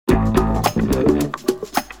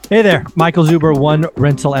Hey there, Michael Zuber, one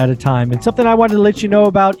rental at a time. And something I wanted to let you know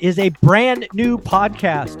about is a brand new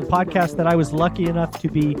podcast, a podcast that I was lucky enough to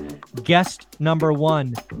be guest number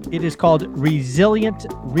one. It is called Resilient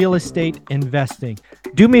Real Estate Investing.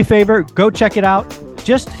 Do me a favor, go check it out.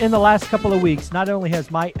 Just in the last couple of weeks, not only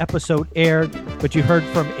has my episode aired, but you heard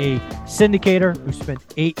from a syndicator who spent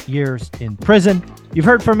 8 years in prison. You've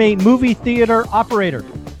heard from a movie theater operator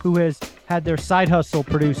who has had their side hustle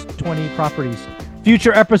produce 20 properties.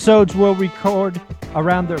 Future episodes will record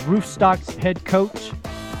around the Roofstocks head coach,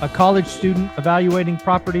 a college student evaluating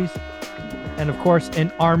properties, and of course,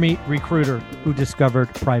 an Army recruiter who discovered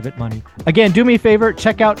private money. Again, do me a favor,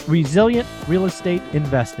 check out Resilient Real Estate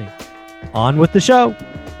Investing. On with the show.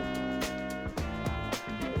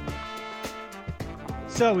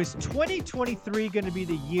 So is 2023 going to be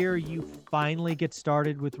the year you finally get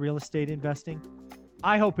started with real estate investing?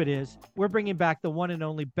 I hope it is. We're bringing back the one and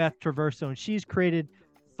only Beth Traverso, and she's created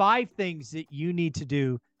 5 things that you need to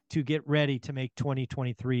do to get ready to make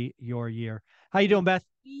 2023 your year. How you doing, Beth?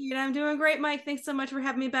 I'm doing great, Mike. Thanks so much for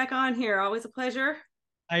having me back on here. Always a pleasure.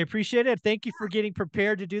 I appreciate it. Thank you for getting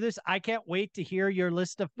prepared to do this. I can't wait to hear your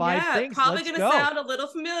list of 5 things. Probably going to sound a little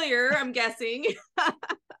familiar, I'm guessing.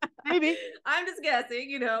 Maybe. I'm just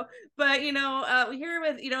guessing, but, here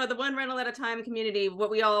with, the one rental at a time community,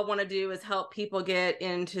 what we all want to do is help people get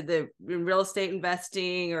into the real estate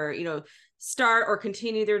investing or, start or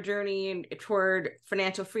continue their journey toward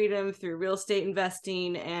financial freedom through real estate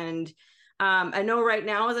investing. And I know right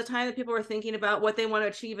now is a time that people are thinking about what they want to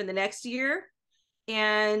achieve in the next year.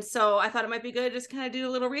 And so I thought it might be good to just kind of do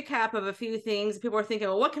a little recap of a few things. People are thinking,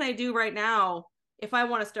 well, what can I do right now if I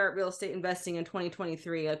want to start real estate investing in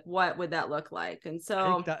 2023? Like, what would that look like? And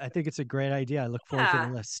so I think it's a great idea. I look forward to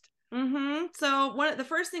the list. So the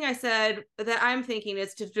first thing I said that I'm thinking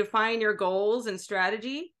is to define your goals and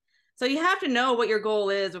strategy. So you have to know what your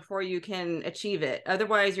goal is before you can achieve it.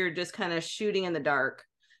 Otherwise, you're just kind of shooting in the dark.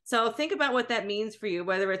 So think about what that means for you,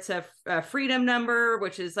 whether it's a freedom number,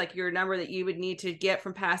 which is like your number that you would need to get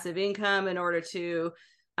from passive income in order to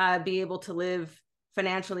be able to live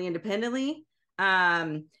financially independently.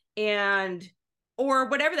 Or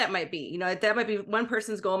whatever that might be, that might be one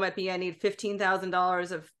person's goal might be, I need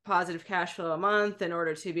 $15,000 of positive cash flow a month in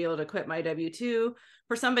order to be able to quit my W-2.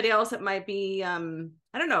 For somebody else, it might be, I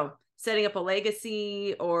don't know, setting up a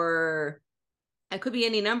legacy, or it could be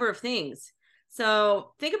any number of things.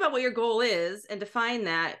 So think about what your goal is and define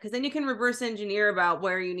that, because then you can reverse engineer about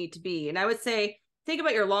where you need to be. And I would say, think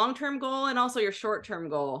about your long-term goal and also your short-term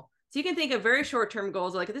goal. So you can think of very short-term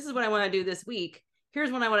goals, like this is what I want to do this week.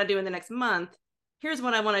 Here's what I want to do in the next month. Here's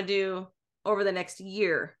what I want to do over the next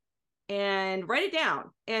year, and write it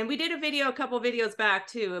down. And we did a couple of videos back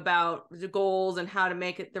too, about the goals and how to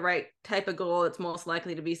make it the right type of goal that's most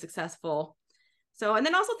likely to be successful. So, and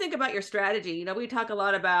then also think about your strategy. We talk a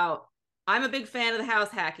lot about, I'm a big fan of the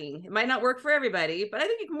house hacking. It might not work for everybody, but I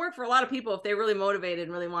think it can work for a lot of people if they're really motivated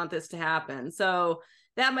and really want this to happen. So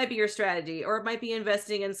that might be your strategy, or it might be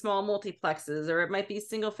investing in small multiplexes, or it might be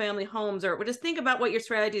single family homes, or just think about what your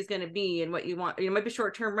strategy is going to be and what you want. It might be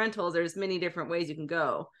short-term rentals. There's many different ways you can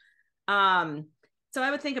go. So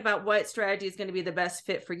I would think about what strategy is going to be the best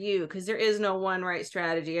fit for you, because there is no one right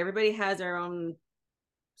strategy. Everybody has their own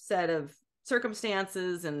set of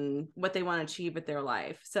circumstances and what they want to achieve with their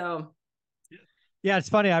life. So yeah, it's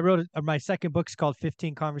funny. I wrote my second book's called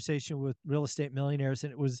 15 Conversations with Real Estate Millionaires.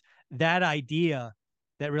 And it was that idea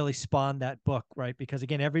that really spawned that book, right? Because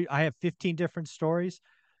again, I have 15 different stories,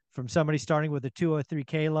 from somebody starting with a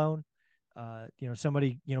 203K loan,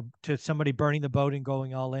 somebody, to somebody burning the boat and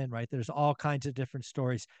going all in, right? There's all kinds of different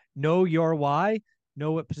stories. Know your why,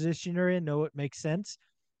 know what position you're in, know what makes sense,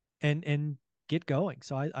 and get going.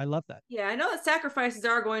 So I love that. Yeah, I know that sacrifices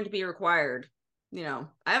are going to be required. I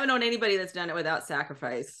haven't known anybody that's done it without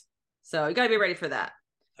sacrifice. So you got to be ready for that.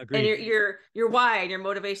 Agreed. And your why and your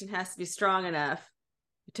motivation has to be strong enough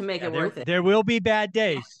to make it worth it. There will be bad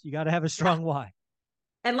days. You got to have a strong why.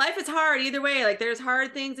 And life is hard either way. Like, there's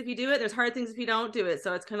hard things if you do it, there's hard things if you don't do it.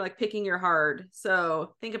 So it's kind of like picking your hard.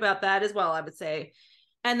 So think about that as well, I would say.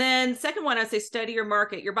 And then second one, I'd say study your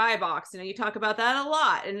market, your buy box. You talk about that a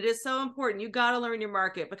lot, and it is so important. You got to learn your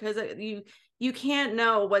market, because you can't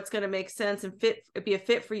know what's going to make sense and be a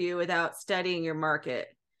fit for you without studying your market.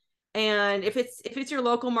 And if it's your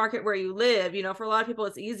local market where you live, for a lot of people,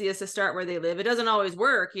 it's easiest to start where they live. It doesn't always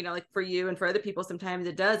work, like for you, and for other people, sometimes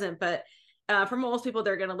it doesn't. But for most people,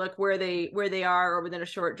 they're going to look where they are, or within a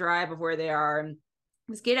short drive of where they are, and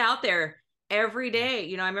just get out there every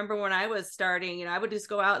day. I remember when I was starting, I would just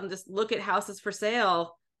go out and just look at houses for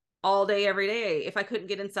sale all day, every day. If I couldn't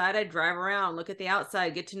get inside, I'd drive around, look at the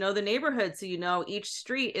outside, get to know the neighborhood. So, you know, each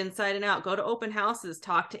street inside and out, go to open houses,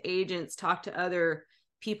 talk to agents, talk to other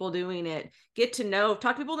people doing it, get to know,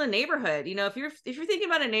 talk to people in the neighborhood. You know, if you're thinking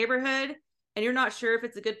about a neighborhood and you're not sure if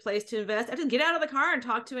it's a good place to invest, I just get out of the car and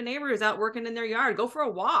talk to a neighbor who's out working in their yard. Go for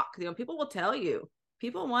a walk. You know, people will tell you.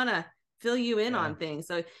 People want to fill you in on things.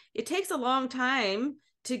 So it takes a long time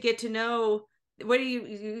to get to know. What do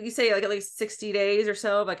you say, like at least 60 days or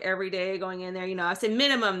so, like every day going in there? You know, I say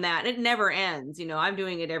minimum that, and it never ends. You know, I'm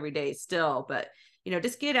doing it every day still, but you know,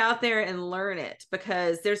 just get out there and learn it,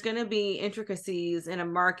 because there's going to be intricacies in a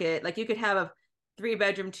market. Like you could have a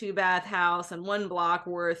 3-bedroom, 2-bath house on one block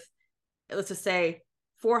worth, let's just say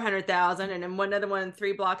 400,000, and then one other one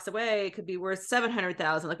 3 blocks away could be worth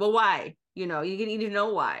 700,000. Like, well, why? You know, you need to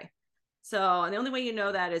know why. So, and the only way you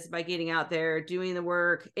know that is by getting out there, doing the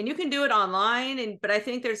work, and you can do it online. But I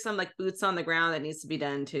think there's some like boots on the ground that needs to be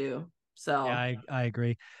done too. So Yeah, I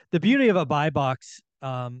agree. The beauty of a buy box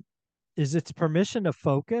is its permission to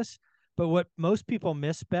focus. But what most people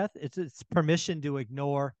miss, Beth, is it's permission to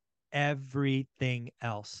ignore everything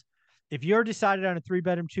else. If you're decided on a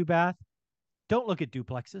 3-bedroom, 2-bath, don't look at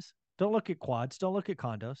duplexes. Don't look at quads. Don't look at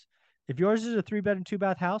condos. If yours is a 3-bedroom,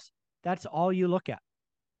 2-bath house, that's all you look at.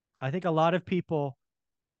 I think a lot of people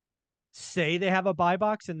say they have a buy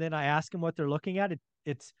box, and then I ask them what they're looking at.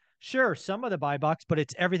 It's sure some of the buy box, but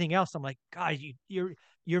it's everything else. I'm like, guys,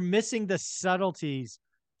 you're missing the subtleties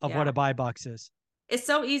of what a buy box is. It's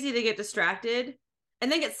so easy to get distracted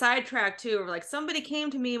and then get sidetracked too. Or like somebody came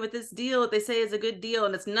to me with this deal that they say is a good deal,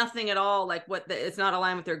 and it's nothing at all like it's not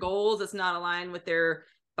aligned with their goals. It's not aligned with their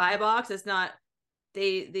buy box. It's not,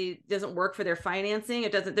 they doesn't work for their financing.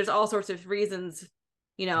 It doesn't, there's all sorts of reasons,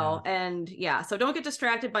 you know, and so don't get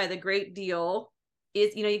distracted by the great deal.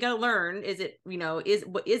 Is, you know, you got to learn, is it, you know, is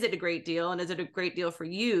it a great deal, and is it a great deal for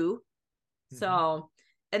you? Mm-hmm. So,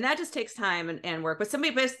 and that just takes time and work. But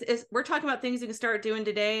we're talking about things you can start doing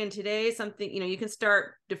today, and today something, you know, you can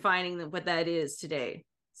start defining what that is today.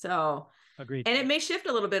 So agreed. And it may shift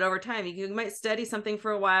a little bit over time. You might study something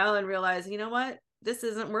for a while and realize, you know what, this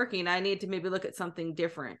isn't working. I need to maybe look at something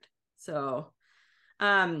different. So,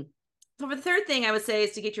 so for the third thing I would say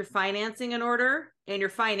is to get your financing in order and your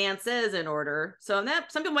finances in order. So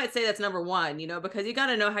that, some people might say that's number one, you know, because you got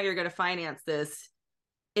to know how you're going to finance this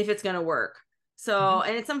if it's going to work. So,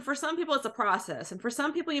 and for some people it's a process, and for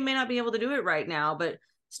some people you may not be able to do it right now, but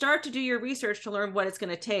start to do your research to learn what it's going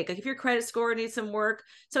to take. Like if your credit score needs some work.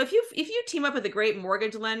 So if you team up with a great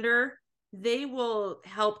mortgage lender, they will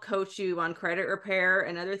help coach you on credit repair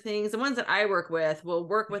and other things. The ones that I work with will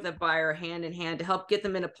work with a buyer hand in hand to help get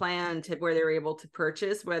them in a plan to where they're able to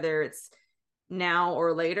purchase, whether it's now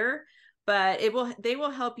or later. But they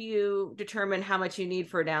will help you determine how much you need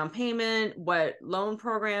for a down payment, what loan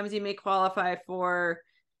programs you may qualify for,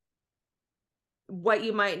 what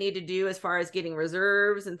you might need to do as far as getting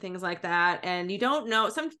reserves and things like that. And you don't know,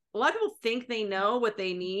 a lot of people think they know what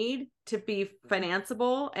they need to be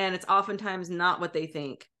financeable, and it's oftentimes not what they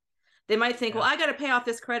think. They might think, well, I got to pay off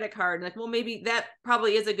this credit card. And like, well, maybe that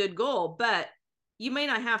probably is a good goal, but you may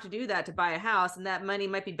not have to do that to buy a house, and that money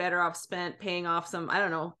might be better off spent paying off some, I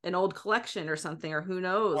don't know, an old collection or something, or who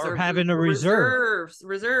knows, or having a reserves.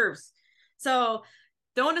 So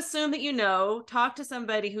don't assume that, you know, talk to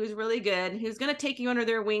somebody who's really good, who's going to take you under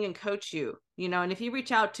their wing and coach you, you know. And if you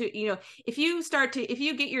reach out to, you know, if you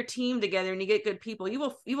get your team together and you get good people, you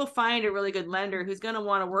will find a really good lender who's going to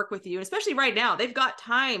want to work with you. And especially right now, they've got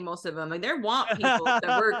time. Most of them, like, they want people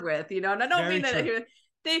to work with, you know. And I don't mean that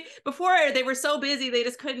before they were so busy, they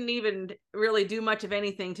just couldn't even really do much of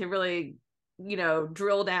anything to really, you know,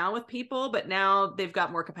 drill down with people, but now they've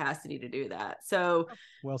got more capacity to do that. So,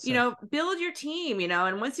 you know, build your team, you know,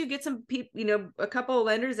 and once you get some people, you know, a couple of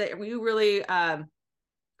lenders that you really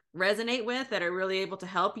resonate with, that are really able to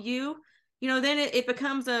help you, you know, then it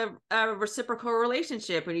becomes a reciprocal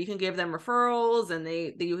relationship, and you can give them referrals, and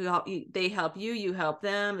they help you, you help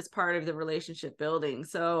them. As part of the relationship building.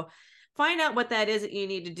 So find out what that is that you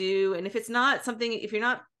need to do. And if it's not something, if you're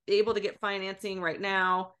not able to get financing right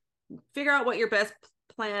now, figure out what your best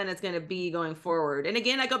plan is going to be going forward. And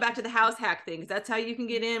again, I go back to the house hack things. That's how you can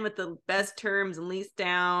get in with the best terms and lease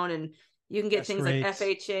down, and you can get things like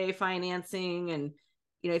FHA financing, and,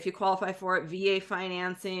 you know, if you qualify for it, VA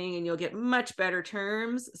financing, and you'll get much better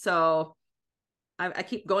terms. So I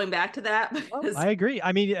keep going back to that because I agree.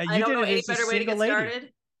 I mean, you I don't know any better way to get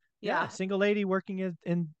started. Yeah, single lady working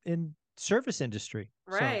in service industry.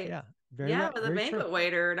 Right. So, I was a banquet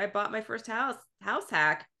waiter, and I bought my first house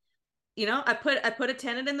hack. You know, I put a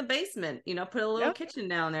tenant in the basement, you know, put a little kitchen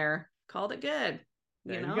down there, called it good.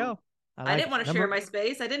 There you go. I didn't want to share my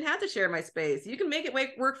space. I didn't have to share my space. You can make it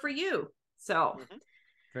work for you. So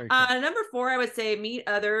Very cool. Number 4, I would say meet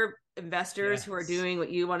other investors who are doing what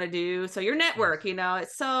you want to do. So your network,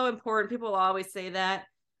 it's so important. People always say that.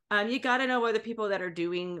 You got to know other people that are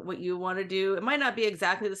doing what you want to do. It might not be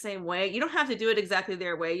exactly the same way. You don't have to do it exactly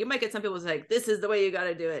their way. You might get some people who's like, this is the way you got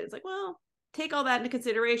to do it. It's like, well, take all that into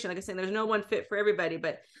consideration. Like I said, there's no one fit for everybody,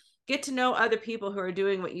 but get to know other people who are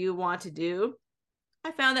doing what you want to do.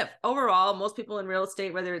 I found that overall, most people in real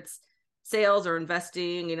estate, whether it's sales or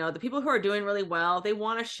investing, the people who are doing really well, they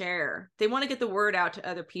want to share. They want to get the word out to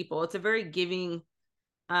other people. It's a very giving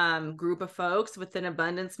group of folks with an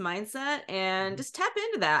abundance mindset, and just tap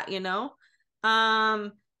into that,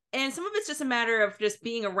 and some of it's just a matter of just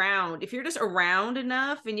being around. If you're just around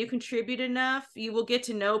enough and you contribute enough, you will get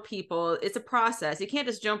to know people. It's a process. You can't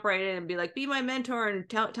just jump right in and be like, be my mentor and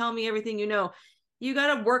tell me everything you know. You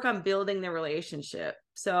got to work on building the relationship.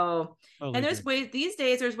 So, and there's ways these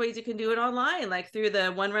days, there's ways you can do it online, like through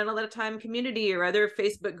the One Rental at a Time community or other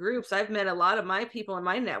Facebook groups. I've met a lot of my people in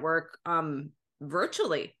my network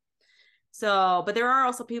virtually. So, but there are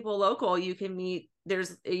also people local you can meet.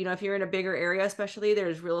 There's, if you're in a bigger area, especially,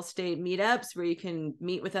 there's real estate meetups where you can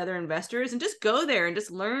meet with other investors and just go there and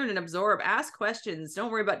just learn and absorb, ask questions.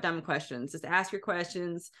 Don't worry about dumb questions. Just ask your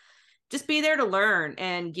questions. Just be there to learn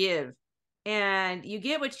and give. And you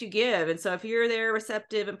get what you give. And so if you're there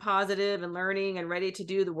receptive and positive and learning and ready to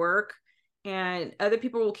do the work, and other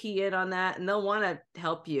people will key in on that and they'll want to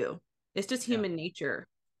help you. It's just human nature.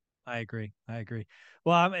 I agree.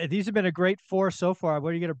 Well, these have been a great 4 so far. What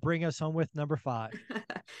are you going to bring us home with number 5? I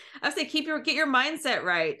would say get your mindset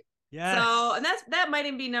right. Yes. So, and that might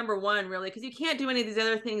even be number 1, really, because you can't do any of these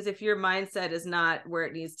other things if your mindset is not where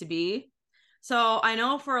it needs to be. So I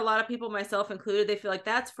know for a lot of people, myself included, they feel like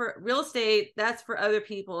that's for real estate. That's for other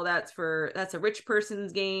people. That's a rich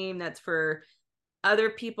person's game. That's for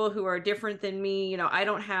other people who are different than me. I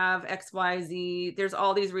don't have X, Y, Z. There's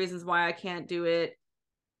all these reasons why I can't do it.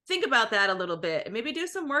 Think about that a little bit and maybe do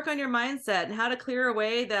some work on your mindset and how to clear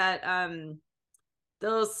away that,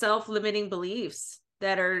 those self-limiting beliefs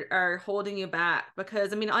that are holding you back.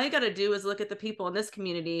 Because all you got to do is look at the people in this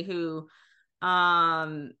community who,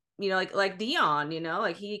 like Dion,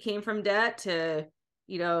 like he came from debt to,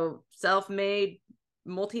 self-made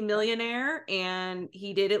multimillionaire, and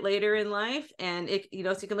he did it later in life. And so you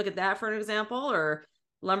can look at that for an example, or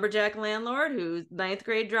lumberjack landlord who's 9th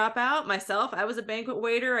grade dropout. Myself, I was a banquet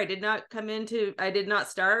waiter. I did not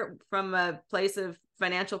start from a place of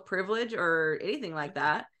financial privilege or anything like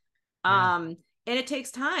that. And it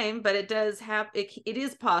takes time, but it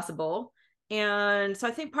is possible. And so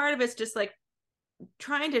I think part of it's just like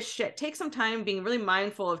trying to take some time being really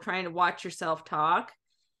mindful of trying to watch yourself talk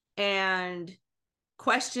and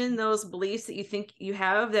question those beliefs that you think you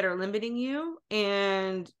have that are limiting you,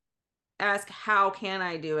 and ask, how can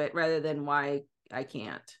I do it, rather than why I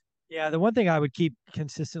can't. Yeah, the one thing I would keep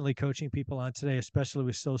consistently coaching people on today, especially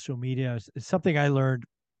with social media, is something I learned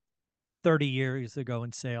 30 years ago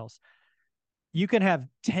in sales. You can have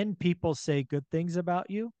 10 people say good things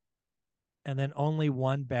about you, and then only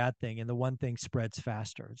one bad thing, and the one thing spreads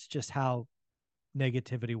faster. It's just how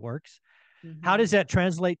negativity works. How does that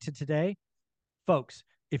translate to today? Folks,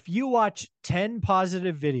 if you watch 10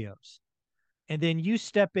 positive videos and then you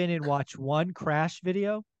step in and watch one crash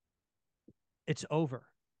video, it's over.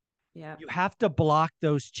 Yeah. You have to block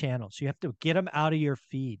those channels. You have to get them out of your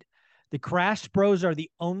feed. The crash bros are the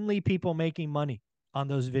only people making money on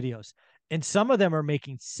those videos. And some of them are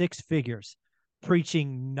making 6 figures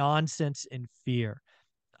preaching nonsense and fear.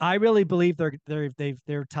 I really believe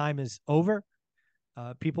their time is over.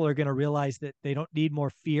 People are going to realize that they don't need more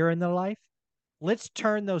fear in their life. Let's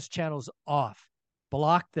turn those channels off,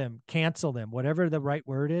 block them, cancel them, whatever the right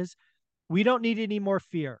word is. We don't need any more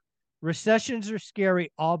fear. Recessions are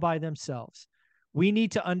scary all by themselves. We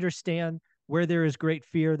need to understand where there is great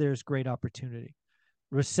fear, there's great opportunity.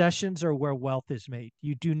 Recessions are where wealth is made.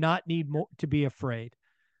 You do not need to be afraid.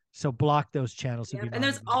 So block those channels. Yep. And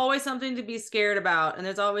there's always something to be scared about, and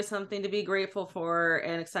there's always something to be grateful for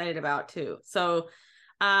and excited about too. So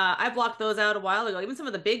I blocked those out a while ago. Even some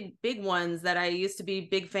of the big ones that I used to be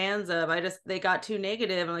big fans of, they got too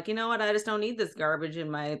negative. I'm like, you know what? I just don't need this garbage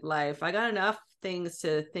in my life. I got enough things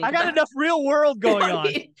to think I got enough real world going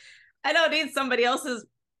on. I don't need somebody else's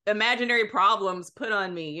imaginary problems put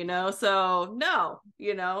on me, So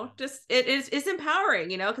no, just it's empowering,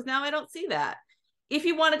 because now I don't see that. If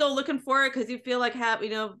you want to go looking for it because you feel like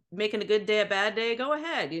making a good day a bad day, go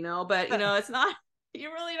ahead, but it's not,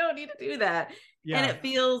 you really don't need to do that. Yeah. And it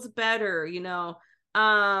feels better,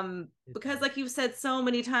 Because like you've said so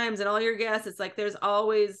many times in all your guests, it's like there's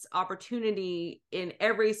always opportunity in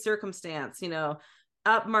every circumstance, you know,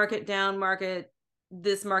 up market, down market,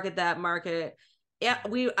 this market, that market. Yeah,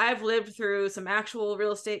 I've lived through some actual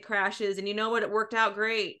real estate crashes, and you know what, it worked out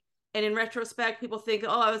great. And in retrospect, people think,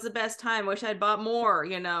 oh, it was the best time, wish I'd bought more,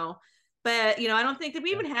 you know. But you know, I don't think that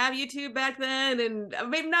we even have YouTube back then, and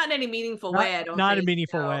maybe not in any meaningful way. I don't Not a think,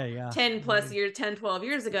 meaningful you know, way. Yeah. 10 plus years, 10, 12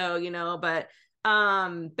 years ago, you know, but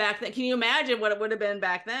back then, can you imagine what it would have been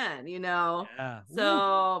back then, you know? Yeah.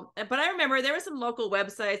 So, but I remember there were some local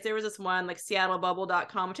websites. There was this one like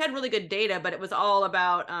seattlebubble.com, which had really good data, but it was all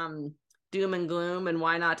about doom and gloom and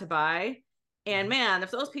why not to buy. And man,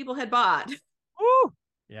 if those people had bought, Woo!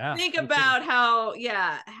 Yeah. think about how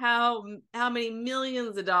many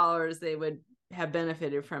millions of dollars they would have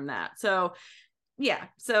benefited from that. So yeah,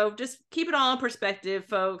 so just keep it all in perspective,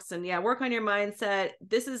 folks, and yeah, work on your mindset.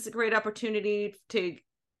 This is a great opportunity to,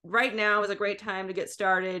 right now is a great time to get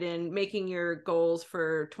started in making your goals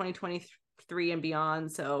for 2023 and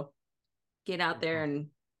beyond. So get out there and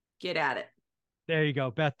get at it. There you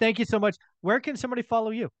go, Beth. Thank you so much. Where can somebody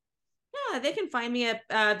follow you? Yeah, they can find me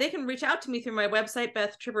at, they can reach out to me through my website,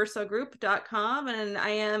 bethtraversogroup.com. And I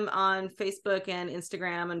am on Facebook and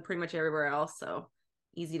Instagram and pretty much everywhere else. So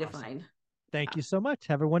easy to find. Thank you so much.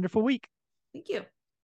 Have a wonderful week. Thank you.